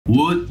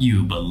Would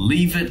you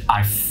believe it?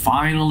 I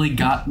finally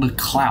got the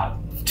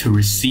clout to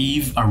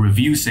receive a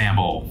review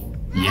sample.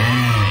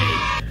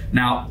 Yay!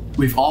 Now,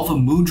 with all the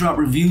Moondrop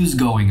reviews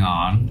going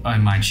on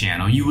my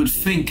channel, you would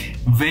think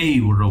they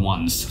were the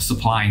ones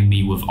supplying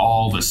me with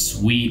all the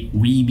sweet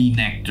weeby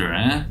nectar,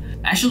 eh?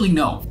 Actually,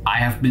 no. I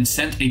have been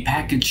sent a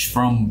package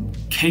from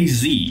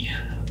KZ,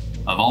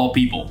 of all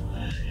people.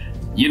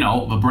 You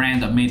know, the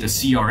brand that made the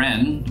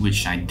CRN,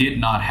 which I did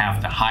not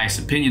have the highest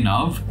opinion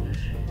of,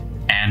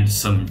 and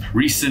some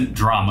recent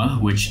drama,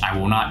 which I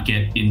will not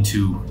get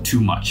into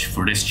too much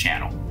for this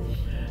channel.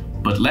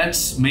 But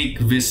let's make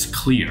this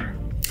clear.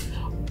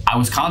 I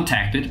was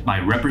contacted by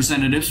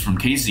representatives from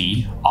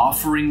KZ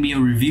offering me a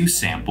review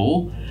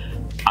sample.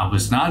 I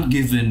was not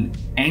given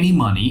any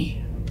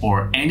money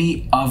or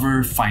any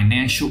other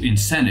financial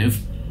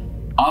incentive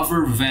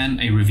other than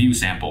a review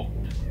sample.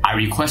 I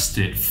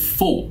requested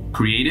full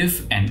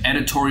creative and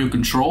editorial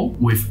control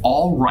with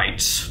all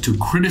rights to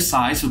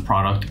criticize the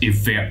product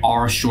if there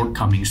are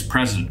shortcomings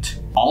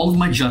present. All of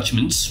my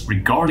judgments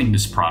regarding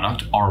this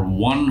product are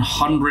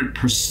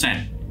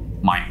 100%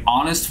 my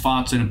honest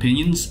thoughts and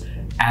opinions,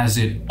 as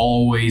it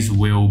always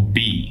will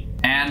be.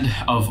 And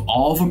of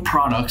all the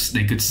products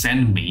they could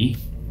send me,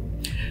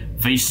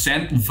 they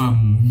sent the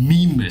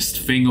memest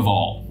thing of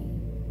all.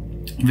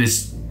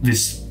 This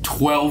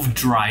 12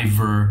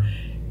 driver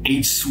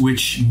 8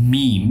 switch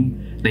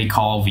meme they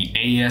call the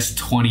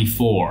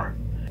AS24.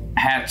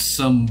 Had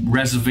some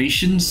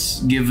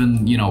reservations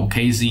given, you know,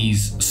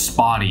 KZ's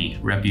spotty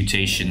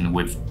reputation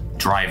with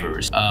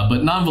drivers.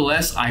 But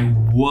nonetheless, I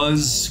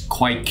was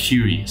quite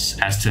curious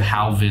as to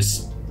how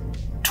this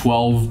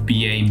 12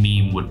 BA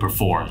meme would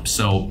perform.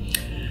 So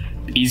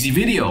easy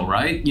video,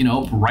 right? You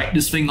know, write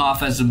this thing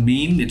off as a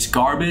meme, it's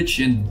garbage,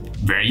 and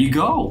there you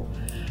go.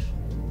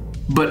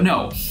 But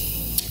no,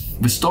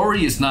 the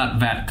story is not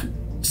that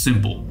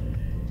simple,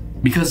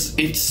 because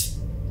it's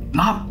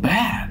not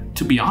bad,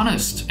 to be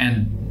honest,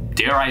 and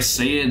dare I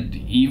say it,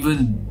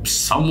 even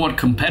somewhat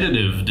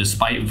competitive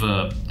despite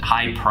the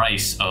high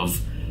price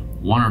of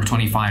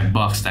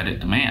 $125 that it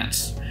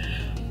demands.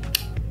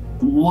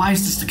 Why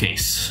is this the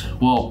case?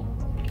 Well,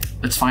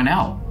 let's find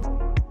out.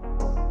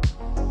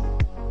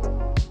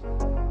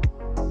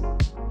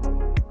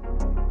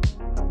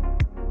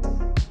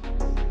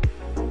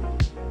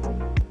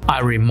 I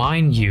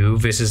remind you,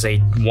 this is a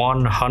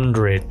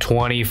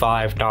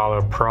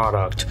 $125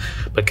 product,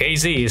 but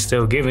KZ is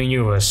still giving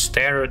you a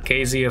standard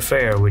KZ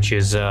affair, which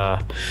is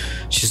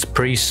just a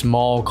pretty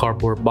small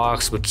cardboard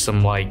box with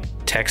some like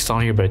text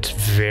on here, but it's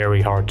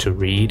very hard to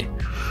read.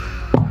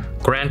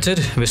 Granted,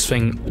 this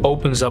thing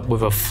opens up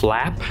with a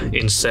flap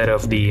instead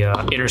of the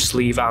inner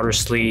sleeve, outer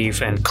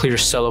sleeve, and clear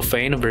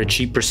cellophane of their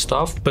cheaper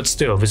stuff, but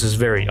still, this is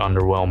very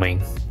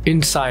underwhelming.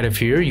 Inside of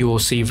here, you will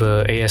see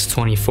the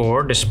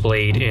AS24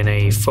 displayed in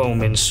a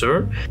foam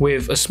insert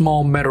with a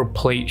small metal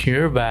plate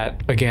here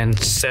that, again,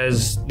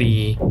 says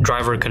the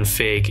driver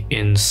config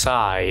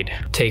inside.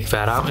 Take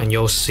that out and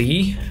you'll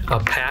see a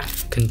pack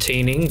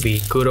containing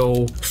the good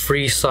old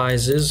free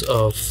sizes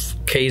of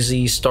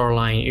KZ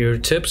Starline ear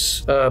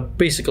tips,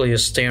 basically a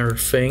standard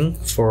thing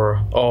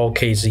for all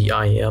KZ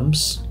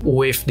IMs.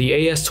 With the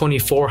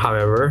AS24,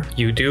 however,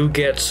 you do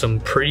get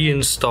some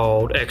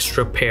pre-installed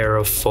extra pair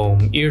of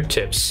foam ear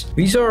tips.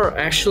 These are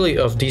actually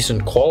of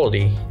decent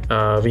quality.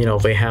 You know,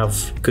 they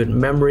have good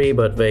memory,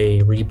 but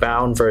they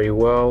rebound very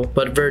well,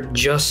 but they're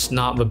just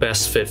not the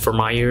best fit for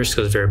my ears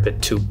because they're a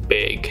bit too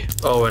big.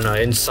 Oh, and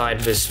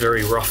inside this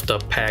very roughed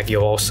up pack,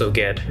 you'll also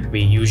get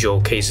the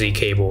usual KZ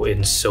cable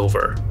in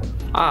silver.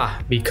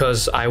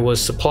 Because I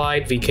was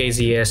supplied the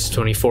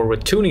KZ-AS24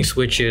 with tuning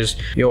switches,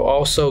 you'll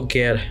also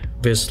get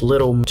this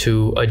little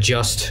to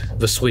adjust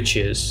the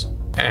switches.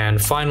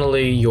 And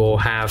finally, you'll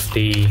have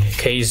the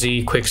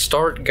KZ Quick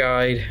Start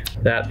Guide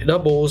that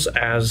doubles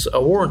as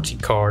a warranty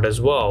card as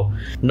well.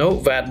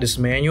 Note that this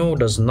manual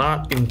does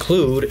not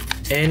include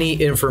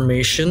any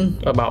information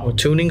about the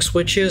tuning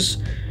switches,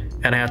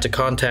 and I had to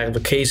contact the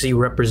KZ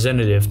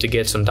representative to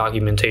get some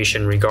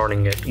documentation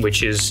regarding it,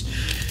 which is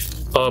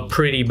a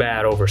pretty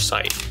bad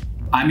oversight.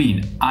 I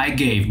mean, I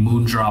gave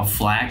Moondrop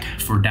flack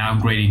for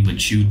downgrading the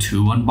Chew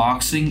 2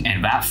 unboxing,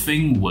 and that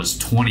thing was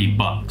 20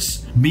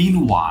 bucks.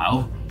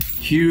 Meanwhile,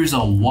 here's a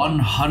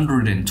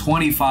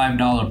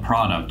 $125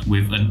 product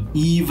with an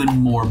even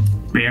more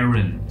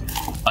barren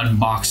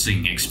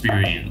unboxing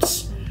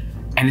experience.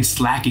 And it's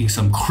lacking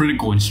some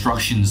critical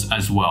instructions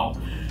as well.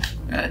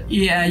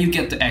 Yeah, you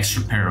get the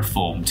extra pair of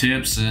foam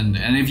tips, and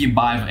if you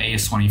buy the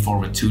AS24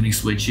 with tuning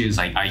switches,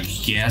 I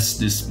guess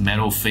this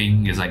metal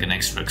thing is like an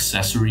extra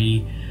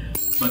accessory.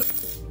 But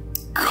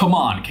come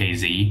on,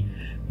 KZ.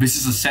 This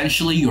is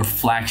essentially your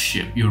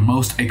flagship, your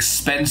most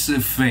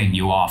expensive thing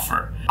you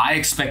offer. I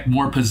expect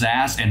more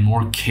pizzazz and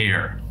more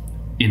care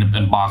in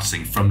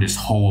unboxing from this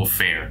whole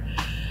affair.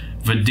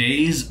 The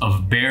days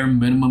of bare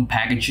minimum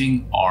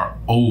packaging are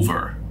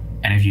over.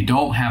 And if you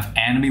don't have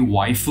anime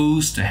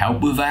waifus to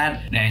help with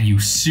that, then you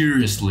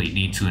seriously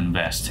need to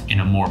invest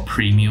in a more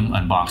premium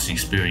unboxing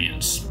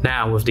experience.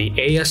 Now with the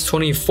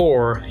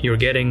AS24, you're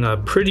getting a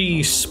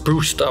pretty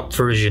spruced up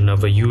version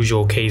of a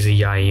usual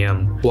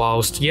KZIM.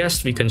 Whilst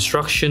yes, the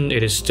construction,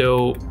 it is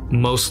still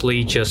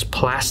mostly just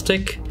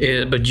plastic,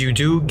 but you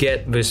do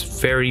get this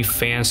very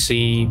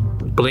fancy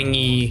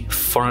blingy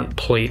front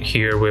plate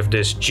here with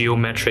this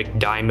geometric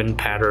diamond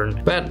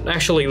pattern that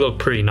actually look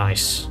pretty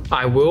nice.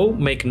 I will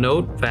make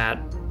note that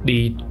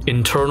the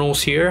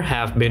internals here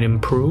have been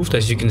improved,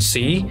 as you can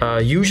see.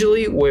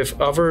 Usually with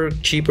other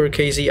cheaper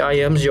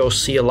KZIMs, you'll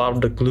see a lot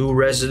of the glue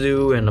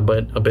residue and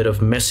a bit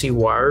of messy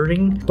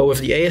wiring. But with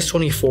the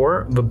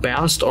AS24, the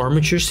balanced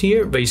armatures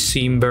here, they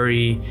seem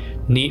very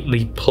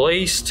neatly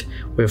placed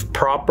with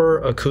proper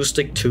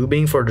acoustic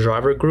tubing for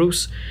driver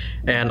groups,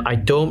 and I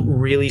don't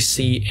really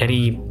see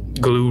any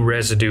glue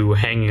residue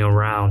hanging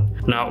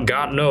around. Now,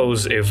 God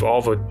knows if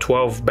all the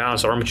 12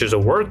 balanced armatures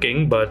are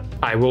working, but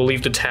I will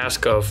leave the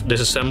task of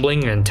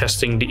disassembling and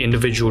testing the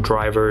individual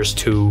drivers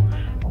to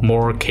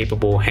more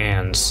capable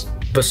hands.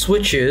 The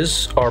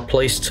switches are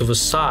placed to the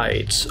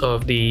sides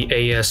of the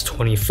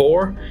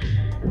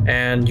AS24,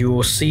 and you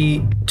will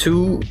see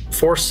 2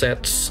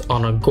 sets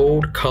on a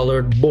gold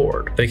colored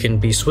board. They can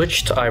be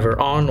switched either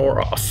on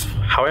or off.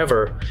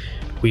 However,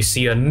 we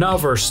see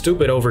another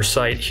stupid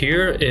oversight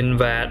here in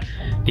that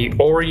the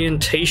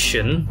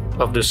orientation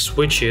of the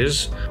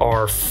switches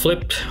are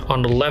flipped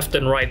on the left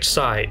and right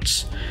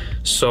sides.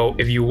 So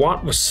if you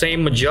want the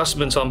same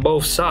adjustments on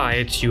both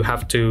sides, you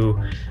have to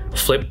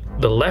flip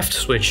the left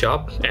switch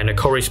up and the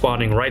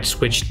corresponding right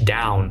switch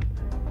down.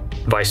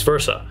 Vice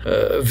versa.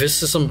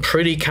 This is some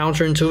pretty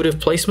counterintuitive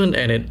placement,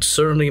 and it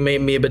certainly made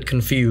me a bit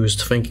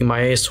confused, thinking my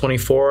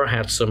AS24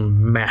 had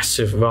some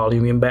massive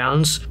volume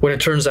imbalance, when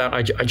it turns out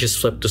I just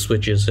flipped the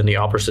switches in the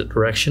opposite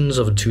directions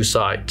of the 2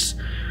 sides.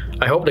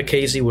 I hope the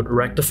KZ would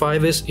rectify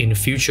this in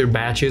future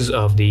batches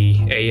of the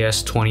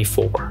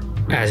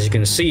AS24. As you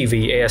can see,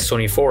 the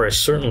AS24 is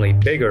certainly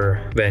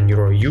bigger than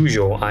your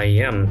usual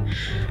IEM,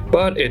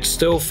 but it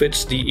still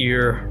fits the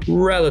ear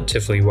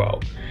relatively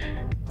well.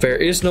 There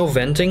is no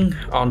venting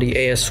on the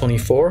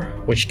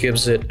AS24, which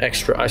gives it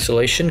extra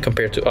isolation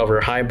compared to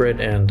other hybrid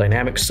and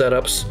dynamic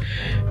setups,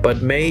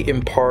 but may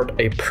impart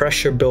a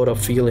pressure buildup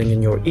feeling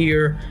in your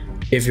ear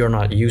if you're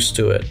not used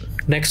to it.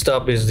 Next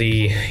up is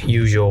the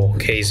usual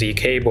KZ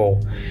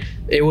cable.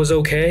 It was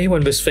okay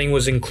when this thing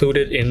was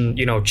included in,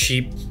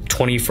 cheap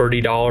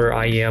 $20–$30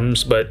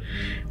 IEMs, but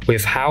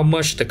with how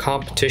much the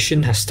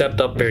competition has stepped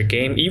up their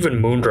game,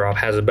 even Moondrop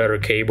has a better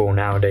cable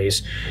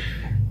nowadays.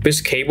 This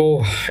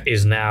cable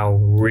is now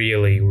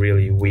really,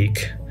 really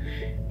weak.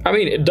 I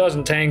mean, it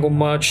doesn't tangle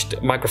much, the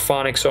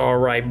microphonics are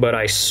alright, but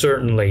I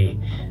certainly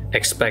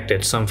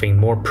expected something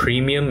more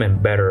premium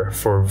and better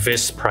for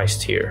this price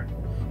tier.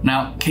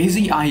 Now,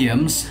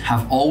 KZIMs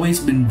have always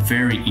been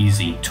very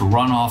easy to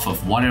run off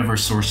of whatever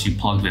source you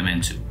plug them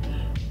into.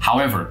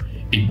 However,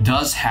 it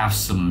does have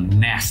some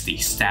nasty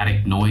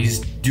static noise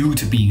due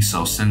to being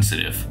so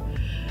sensitive.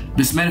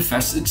 This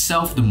manifests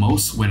itself the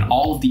most when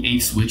all of the 8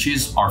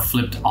 switches are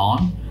flipped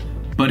on,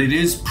 but it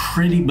is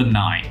pretty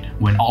benign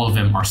when all of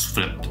them are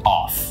flipped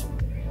off.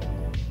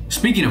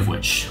 Speaking of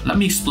which, let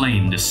me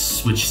explain this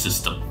switch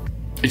system.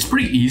 It's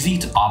pretty easy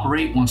to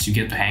operate once you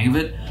get the hang of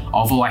it,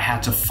 although I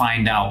had to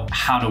find out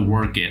how to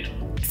work it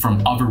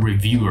from other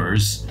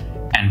reviewers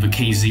and the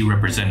KZ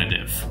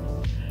representative.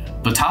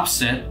 The top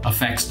set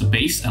affects the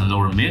bass and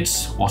lower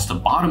mids, whilst the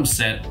bottom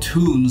set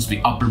tunes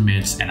the upper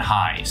mids and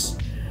highs.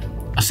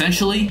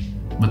 Essentially,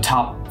 the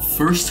top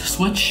first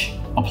switch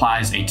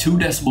applies a 2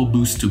 decibel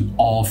boost to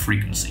all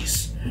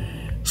frequencies.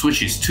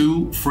 Switches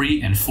 2,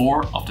 3, and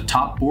 4 of the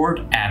top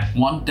board add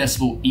 1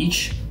 decibel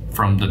each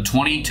from the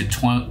 20 to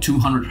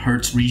 200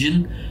 Hz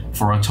region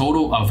for a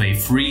total of a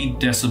 3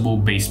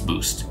 decibel bass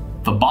boost.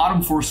 The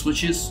bottom 4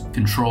 switches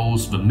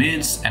controls the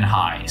mids and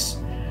highs.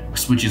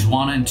 Switches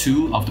 1 and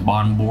 2 of the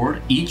bottom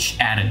board each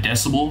add a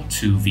decibel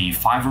to the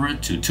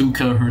 500 to 2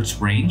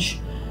 kHz range,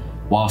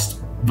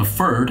 whilst the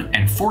third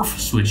and fourth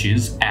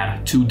switches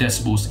add 2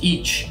 decibels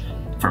each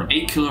from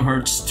 8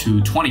 kHz to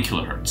 20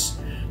 kHz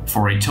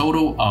for a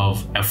total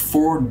of a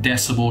 4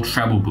 decibel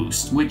treble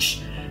boost,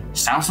 which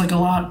sounds like a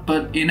lot,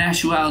 but in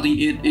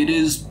actuality it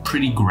is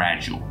pretty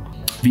gradual.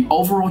 The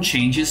overall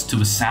changes to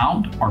the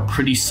sound are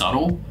pretty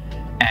subtle,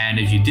 and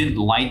if you didn't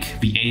like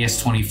the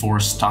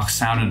AS24 stock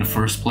sound in the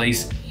first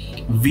place,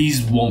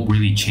 these won't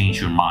really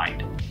change your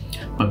mind.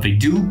 But they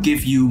do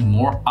give you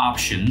more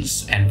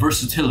options and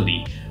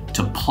versatility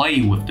to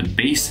play with the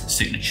bass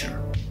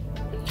signature.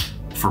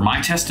 For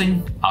my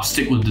testing, I'll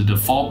stick with the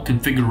default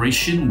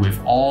configuration with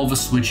all the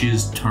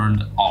switches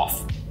turned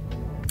off.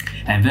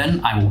 And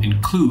then I will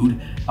include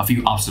a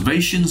few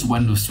observations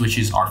when the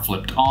switches are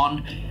flipped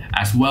on,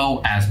 as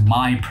well as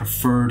my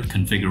preferred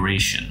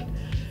configuration.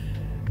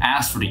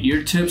 As for the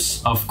ear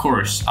tips, of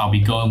course, I'll be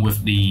going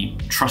with the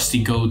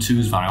trusty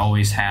go-tos that I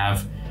always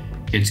have.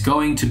 It's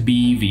going to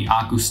be the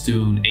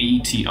Akustune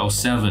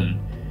AET07,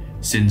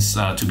 since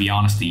to be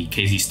honest, the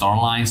KZ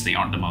Starlines, they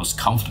aren't the most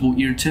comfortable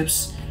ear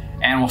tips.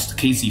 And whilst the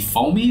KZ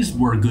foamies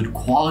were good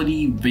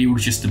quality, they were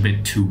just a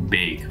bit too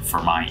big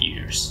for my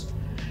ears.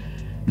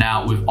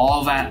 Now, with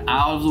all that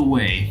out of the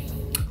way,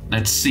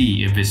 let's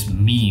see if this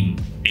meme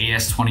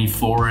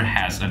AS24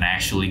 has an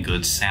actually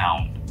good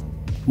sound.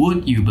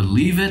 Would you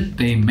believe it?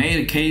 They made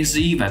a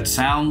KZ that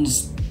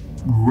sounds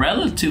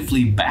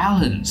relatively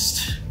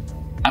balanced.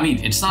 I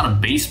mean, it's not a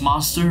bass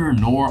monster,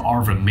 nor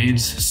are the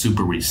mids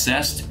super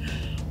recessed.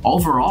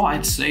 Overall,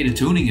 I'd say the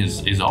tuning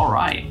is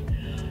alright.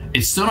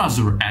 It's still not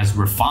as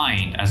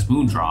refined as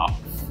Moondrop,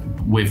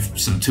 with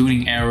some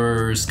tuning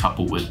errors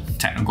coupled with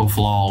technical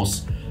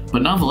flaws,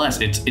 but nonetheless,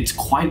 it's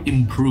quite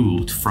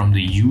improved from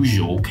the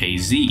usual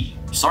KZ.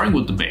 Starting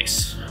with the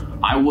bass,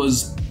 I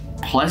was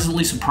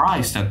pleasantly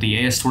surprised that the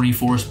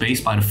AS24's bass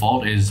by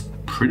default is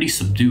pretty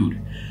subdued.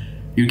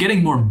 You're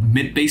getting more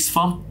mid-bass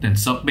funk than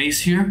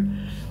sub-bass here,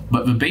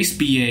 but the bass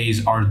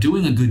BAs are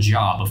doing a good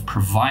job of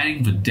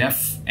providing the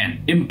depth and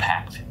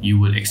impact you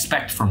would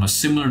expect from a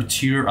similar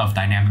tier of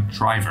dynamic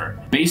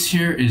driver. Bass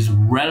here is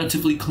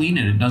relatively clean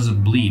and it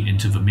doesn't bleed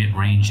into the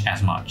mid-range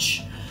as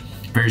much.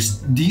 There's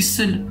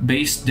decent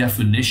bass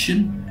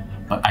definition,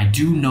 but I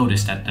do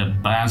notice that the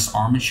balanced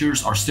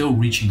armatures are still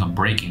reaching a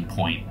breaking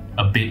point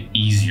a bit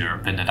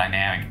easier than the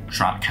dynamic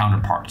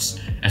counterparts,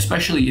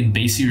 especially in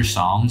bassier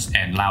songs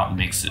and loud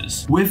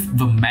mixes. With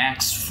the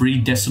max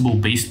 3 decibel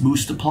bass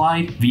boost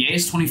applied, the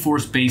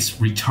AS24's bass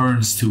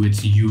returns to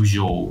its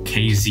usual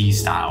KZ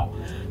style,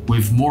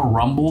 with more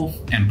rumble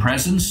and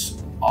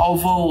presence,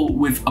 although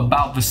with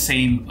about the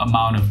same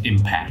amount of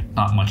impact,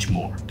 not much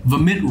more. The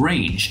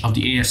mid-range of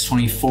the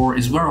AS24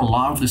 is where a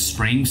lot of the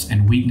strengths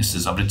and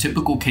weaknesses of the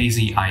typical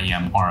KZ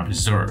IM are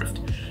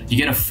observed. You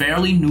get a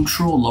fairly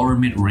neutral lower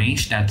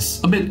mid-range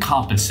that's a bit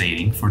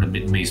compensating for the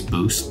mid-bass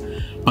boost,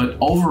 but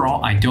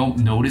overall I don't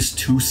notice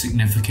too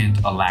significant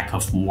a lack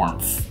of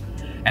warmth.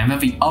 And then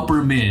the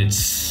upper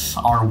mids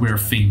are where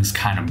things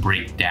kind of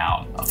break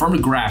down. From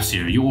the graphs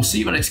here, you will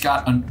see that it's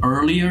got an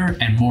earlier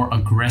and more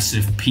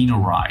aggressive penal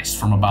rise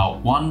from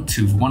about 1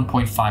 to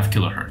 1.5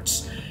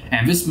 kHz.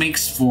 And this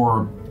makes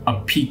for a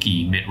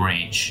peaky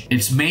mid-range.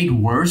 It's made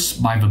worse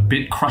by the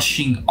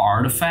bit-crushing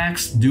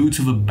artifacts due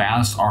to the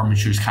balanced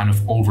armatures kind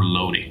of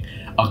overloading,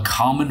 a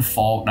common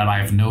fault that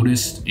I've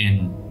noticed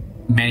in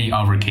many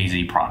other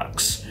KZ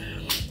products.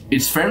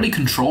 It's fairly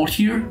controlled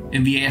here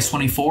in the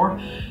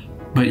AS24,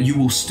 but you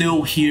will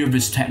still hear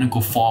this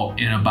technical fault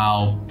in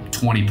about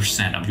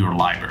 20% of your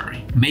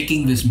library,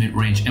 making this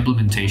mid-range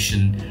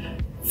implementation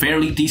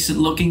fairly decent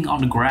looking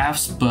on the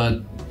graphs,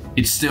 but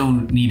it's still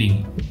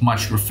needing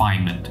much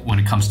refinement when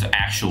it comes to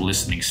actual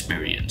listening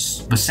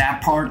experience. The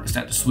sad part is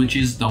that the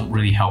switches don't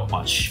really help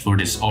much for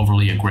this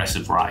overly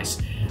aggressive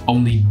rise,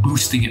 only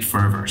boosting it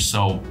further,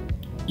 so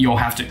you'll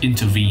have to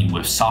intervene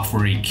with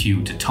software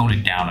EQ to tone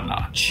it down a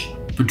notch.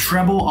 The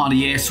treble on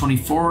the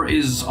AS24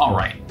 is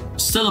alright.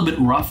 Still a bit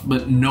rough,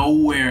 but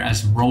nowhere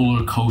as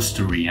roller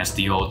coastery as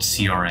the old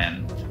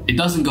CRN. It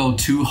doesn't go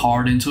too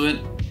hard into it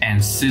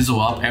and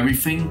sizzle up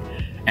everything,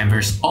 and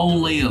there's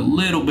only a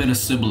little bit of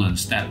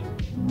sibilance that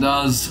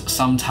does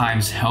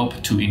sometimes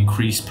help to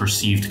increase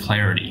perceived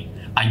clarity.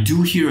 I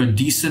do hear a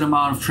decent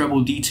amount of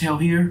treble detail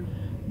here,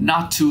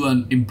 not to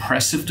an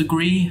impressive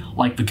degree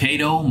like the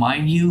Kato,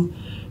 mind you,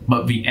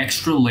 but the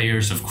extra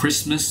layers of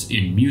crispness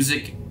in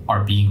music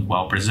are being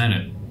well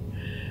presented.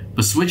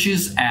 The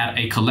switches add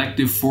a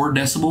collective 4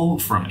 decibel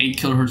from 8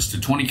 kHz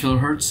to 20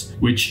 kHz,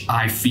 which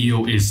I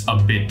feel is a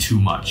bit too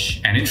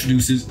much and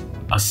introduces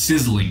a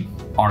sizzling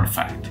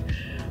artifact.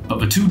 But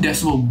the 2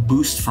 decibel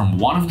boost from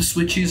one of the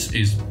switches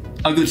is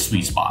a good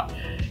sweet spot,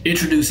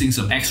 introducing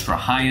some extra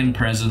high-end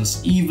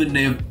presence even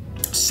if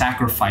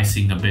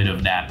sacrificing a bit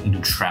of that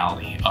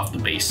neutrality of the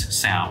bass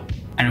sound.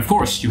 And of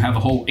course, you have a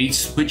whole 8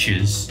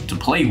 switches to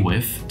play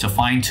with to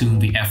fine-tune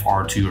the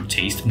FR to your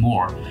taste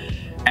more.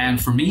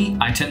 And for me,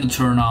 I tend to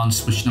turn on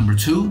switch number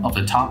 2 of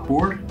the top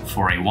board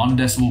for a 1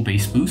 decibel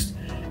bass boost,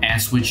 and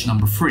switch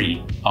number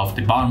 3 of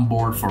the bottom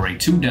board for a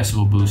 2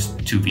 decibel boost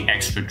to the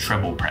extra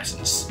treble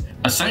presence.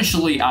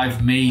 Essentially,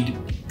 I've made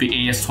the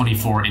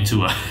AS24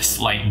 into a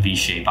slight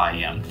V-shape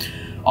IM,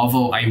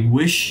 although I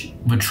wish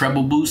the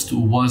treble boost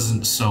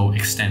wasn't so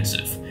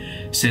extensive,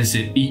 since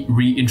it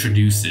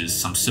reintroduces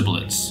some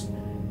sibilance.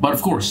 But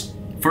of course,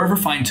 further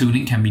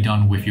fine-tuning can be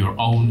done with your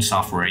own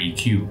software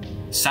EQ.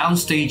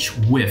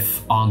 Soundstage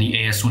width on the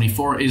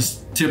AS24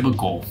 is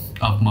typical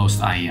of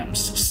most IMs,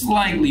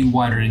 slightly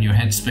wider in your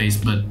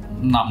headspace, but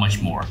not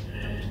much more.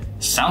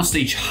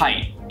 Soundstage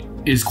height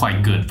is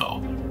quite good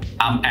though.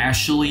 I'm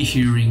actually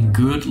hearing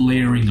good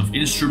layering of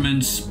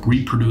instruments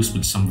reproduced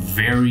with some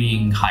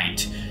varying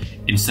height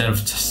instead of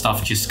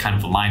stuff just kind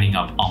of lining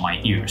up on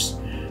my ears,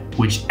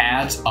 which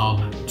adds up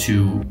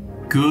to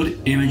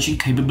good imaging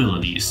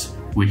capabilities,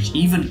 which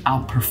even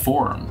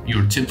outperform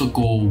your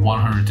typical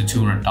 $100 to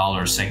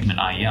 $200 segment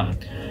IM,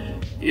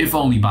 if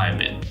only by a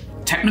bit.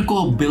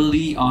 Technical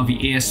ability on the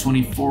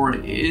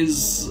AS24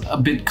 is a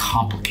bit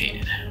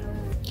complicated.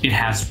 It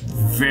has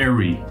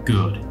very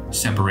good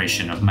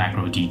separation of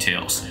macro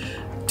details,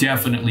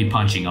 definitely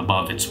punching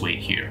above its weight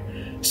here.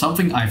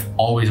 something I've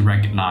always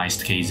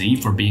recognized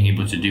KZ for being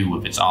able to do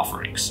with its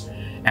offerings,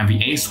 and the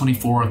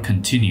AS24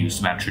 continues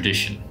that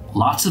tradition.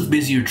 Lots of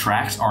busier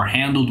tracks are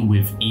handled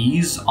with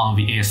ease on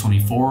the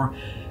AS24,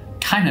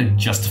 kinda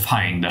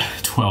justifying the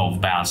 12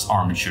 bounce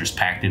armatures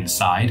packed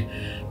inside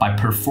by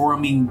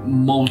performing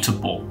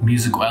multiple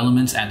musical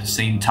elements at the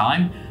same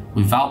time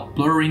without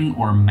blurring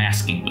or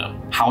masking them.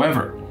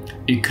 However,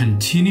 it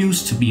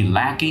continues to be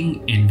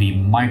lacking in the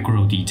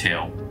micro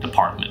detail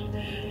department,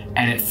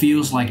 and it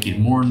feels like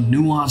in more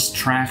nuanced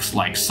tracks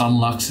like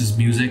Sunlux's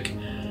music,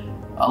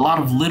 a lot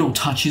of little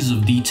touches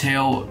of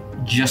detail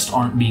just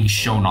aren't being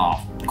shown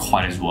off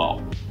quite as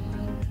well,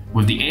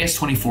 with the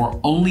AS24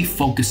 only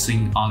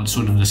focusing on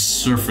sort of the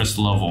surface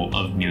level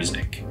of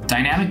music.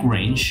 Dynamic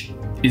range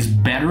is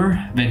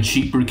better than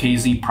cheaper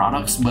KZ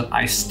products, but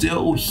I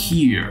still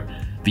hear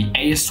the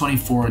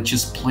AS24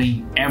 just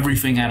playing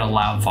everything at a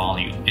loud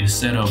volume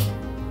instead of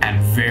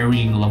at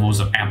varying levels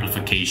of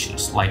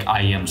amplifications like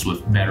IEMs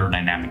with better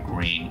dynamic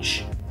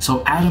range.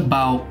 So at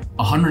about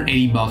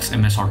 180 bucks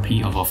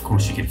MSRP, of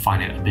course you can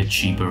find it a bit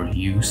cheaper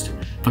used,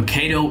 but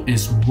Kato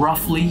is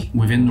roughly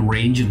within the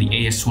range of the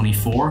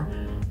AS24,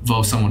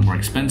 though somewhat more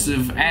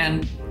expensive,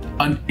 and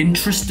an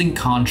interesting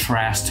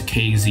contrast to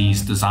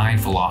KZ's design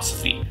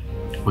philosophy,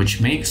 which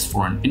makes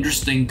for an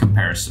interesting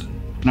comparison.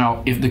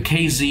 Now, if the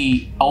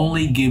KZ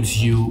only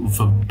gives you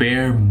the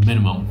bare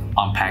minimum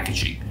on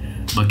packaging,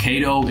 but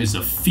Kato is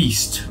a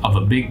feast of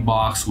a big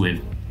box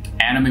with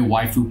anime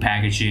waifu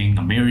packaging,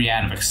 a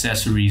myriad of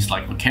accessories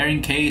like the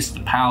carrying case, the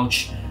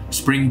pouch,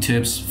 spring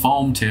tips,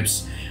 foam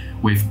tips,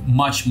 with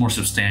much more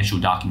substantial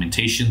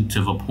documentation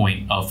to the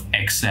point of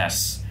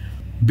excess.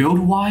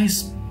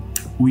 Build-wise,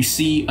 we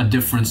see a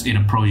difference in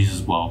approaches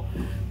as well,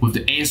 with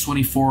the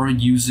AS24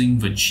 using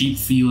the cheap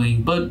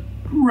feeling but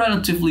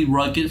relatively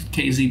rugged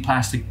KZ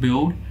plastic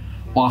build,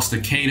 whilst the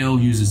Kato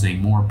uses a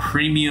more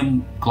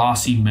premium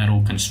glossy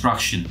metal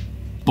construction.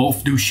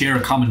 Both do share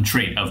a common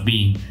trait of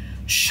being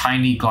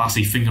shiny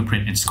glossy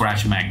fingerprint and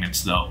scratch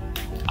magnets though.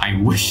 I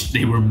wish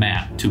they were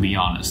matte, to be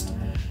honest.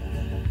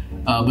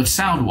 But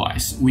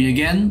sound-wise, we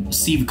again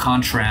see the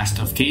contrast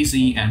of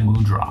KZ and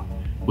Moondrop,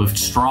 with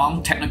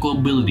strong technical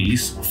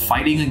abilities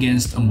fighting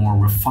against a more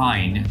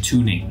refined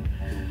tuning.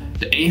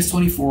 The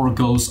AS24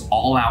 goes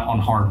all out on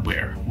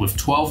hardware, with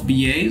 12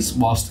 BAs,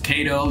 whilst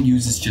Kato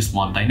uses just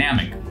one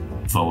dynamic,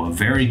 though a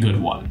very good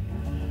one.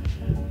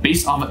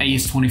 Bass on the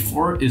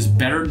AS24 is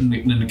better than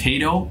the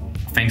Kato,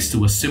 thanks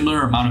to a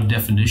similar amount of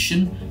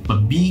definition,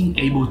 but being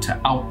able to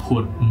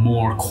output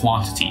more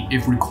quantity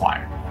if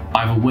required,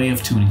 by the way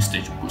of tuning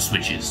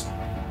switches.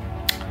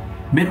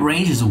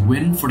 Mid-range is a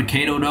win for the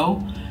Kato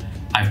though.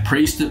 I've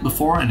praised it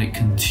before and it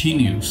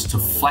continues to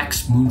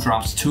flex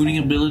Moondrop's tuning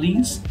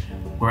abilities,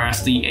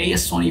 whereas the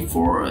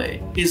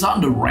AS24 is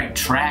on the right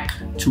track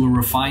to a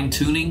refined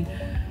tuning,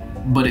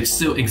 but it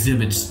still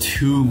exhibits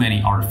too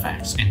many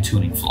artifacts and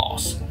tuning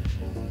flaws.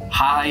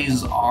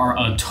 Highs are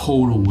a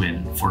total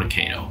win for the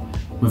Kato,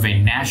 with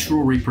a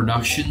natural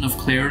reproduction of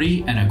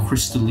clarity and a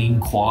crystalline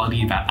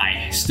quality that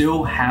I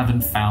still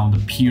haven't found a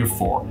peer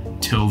for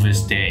till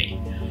this day.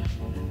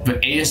 The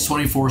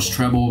AS24's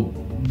treble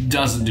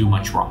doesn't do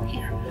much wrong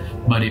here,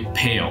 but it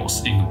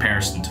pales in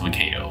comparison to the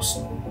Kato's.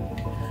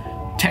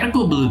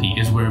 Technical ability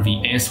is where the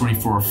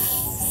AS24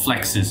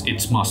 flexes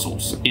its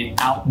muscles. It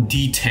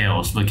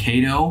out-details the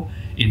Kato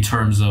in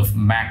terms of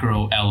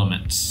macro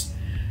elements.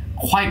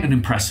 Quite an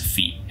impressive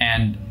feat,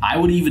 and I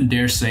would even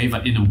dare say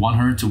that in the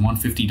 $100 to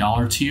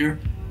 $150 tier,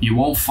 you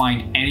won't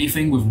find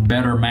anything with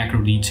better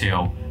macro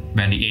detail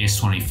than the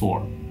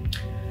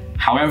AS24.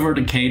 However,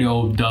 the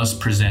Kato does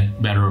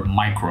present better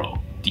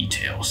micro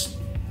details.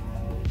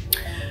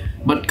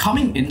 But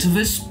coming into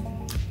this,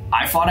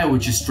 I thought I would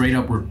just straight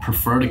up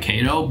prefer the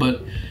Kato,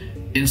 but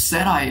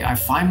instead I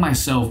find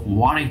myself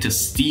wanting to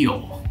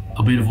steal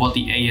a bit of what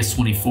the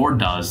AS24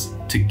 does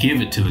to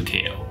give it to the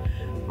Kato,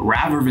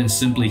 rather than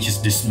simply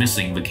just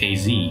dismissing the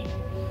KZ.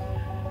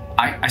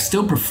 I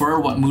still prefer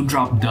what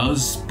Moondrop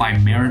does by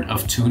merit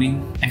of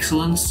tuning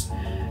excellence,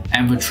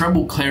 and the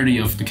treble clarity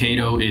of the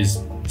Kato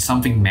is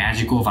something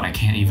magical that I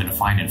can't even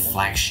find in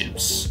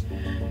flagships.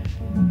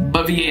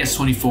 But the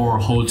AS24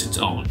 holds its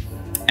own,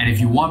 and if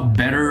you want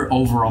better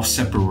overall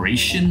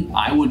separation,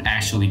 I would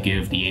actually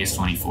give the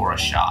AS24 a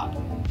shot.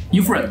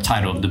 You've read the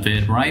title of the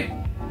vid, right?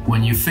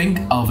 When you think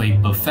of a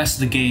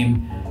Bethesda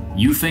game,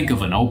 you think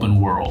of an open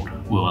world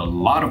with a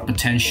lot of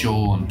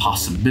potential and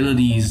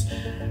possibilities,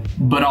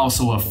 but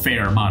also a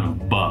fair amount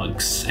of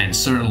bugs, and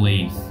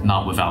certainly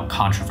not without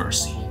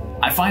controversy.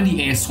 I find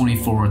the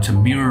AS24 to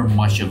mirror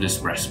much of this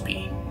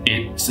recipe.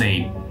 It's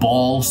a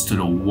balls to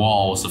the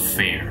walls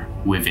affair,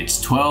 with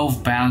its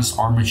 12 bounce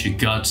armature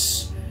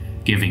guts,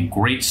 giving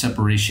great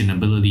separation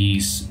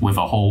abilities, with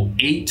a whole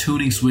 8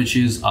 tuning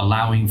switches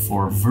allowing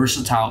for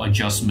versatile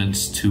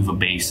adjustments to the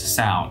bass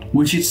sound,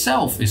 which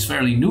itself is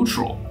fairly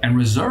neutral and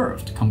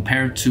reserved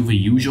compared to the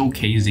usual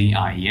KZ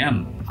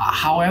IEM.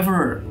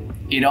 However,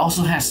 it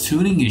also has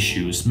tuning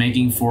issues,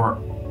 making for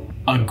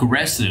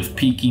aggressive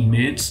peaky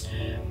mids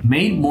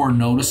made more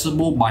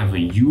noticeable by the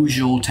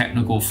usual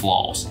technical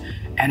flaws,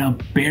 and a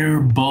bare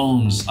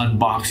bones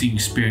unboxing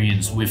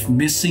experience with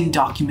missing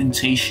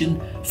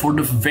documentation for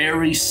the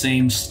very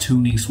same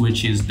tuning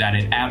switches that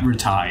it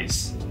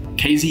advertised.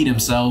 KZ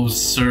themselves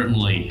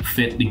certainly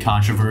fit the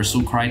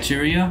controversial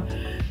criteria,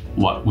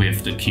 what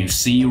with the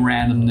QC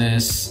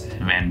randomness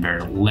and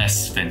their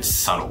less than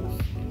subtle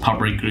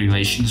public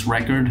relations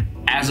record.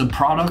 As a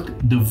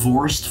product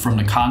divorced from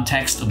the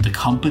context of the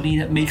company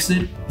that makes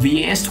it,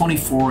 the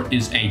AS24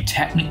 is a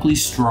technically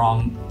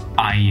strong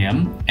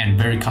IEM and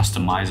very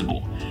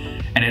customizable,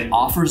 and it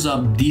offers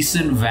up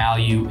decent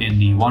value in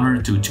the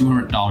 $100 to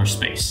 $200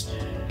 space,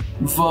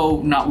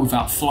 though not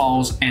without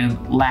flaws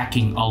and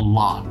lacking a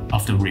lot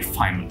of the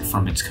refinement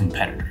from its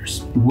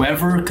competitors.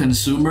 Whether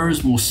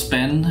consumers will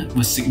spend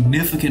the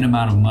significant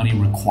amount of money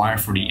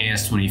required for the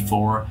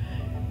AS24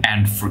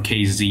 and for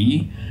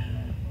KZ,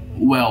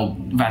 well,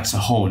 that's a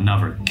whole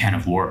nother can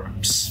of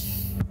worms.